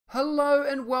Hello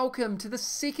and welcome to the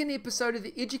second episode of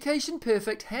the Education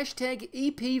Perfect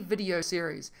 #EP video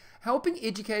series, helping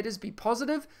educators be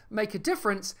positive, make a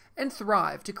difference, and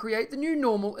thrive to create the new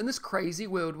normal in this crazy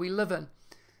world we live in.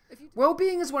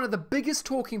 Wellbeing is one of the biggest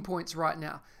talking points right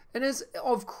now and is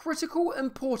of critical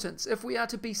importance if we are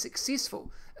to be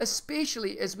successful,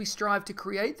 especially as we strive to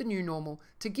create the new normal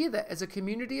together as a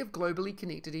community of globally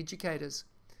connected educators.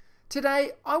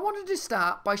 Today, I wanted to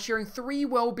start by sharing 3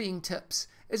 wellbeing tips,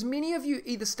 as many of you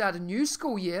either start a new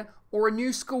school year or a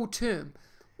new school term.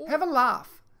 Have a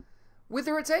laugh.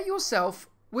 Whether it's at yourself,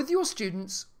 with your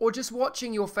students, or just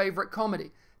watching your favorite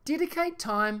comedy, dedicate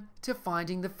time to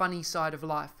finding the funny side of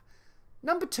life.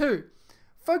 Number 2,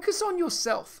 focus on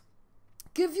yourself.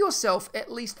 Give yourself at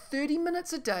least 30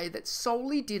 minutes a day that's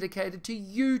solely dedicated to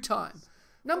you time.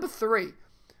 Number 3,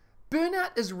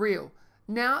 burnout is real.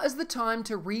 Now is the time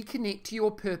to reconnect to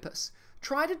your purpose.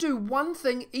 Try to do one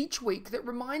thing each week that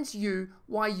reminds you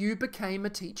why you became a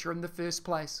teacher in the first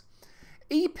place.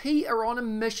 EP are on a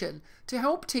mission to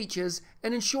help teachers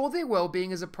and ensure their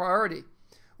well-being is a priority.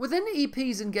 Within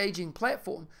EP's engaging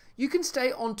platform, you can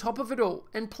stay on top of it all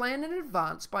and plan in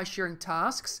advance by sharing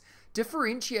tasks,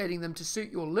 differentiating them to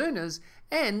suit your learners,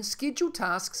 and schedule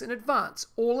tasks in advance,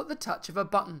 all at the touch of a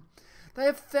button. They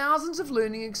have thousands of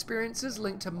learning experiences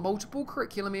linked to multiple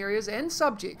curriculum areas and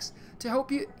subjects to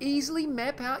help you easily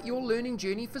map out your learning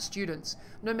journey for students,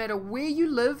 no matter where you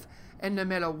live and no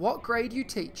matter what grade you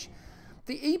teach.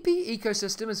 The EP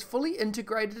ecosystem is fully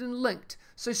integrated and linked,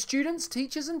 so students,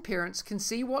 teachers and parents can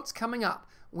see what's coming up,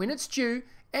 when it's due,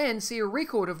 and see a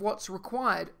record of what's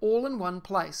required all in one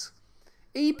place.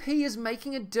 EP is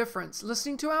making a difference,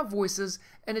 listening to our voices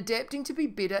and adapting to be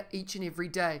better each and every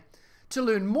day. To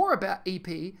learn more about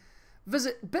EP,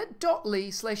 visit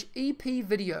bit.ly/EP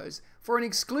videos for an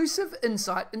exclusive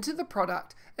insight into the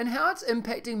product and how it's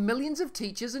impacting millions of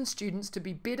teachers and students to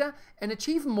be better and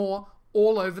achieve more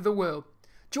all over the world.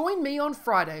 Join me on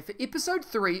Friday for episode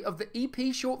 3 of the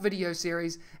EP short video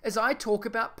series as I talk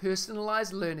about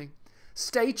personalized learning.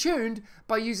 Stay tuned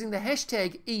by using the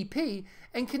 #EP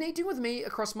and connecting with me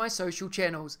across my social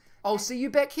channels. I'll see you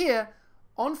back here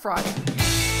on Friday.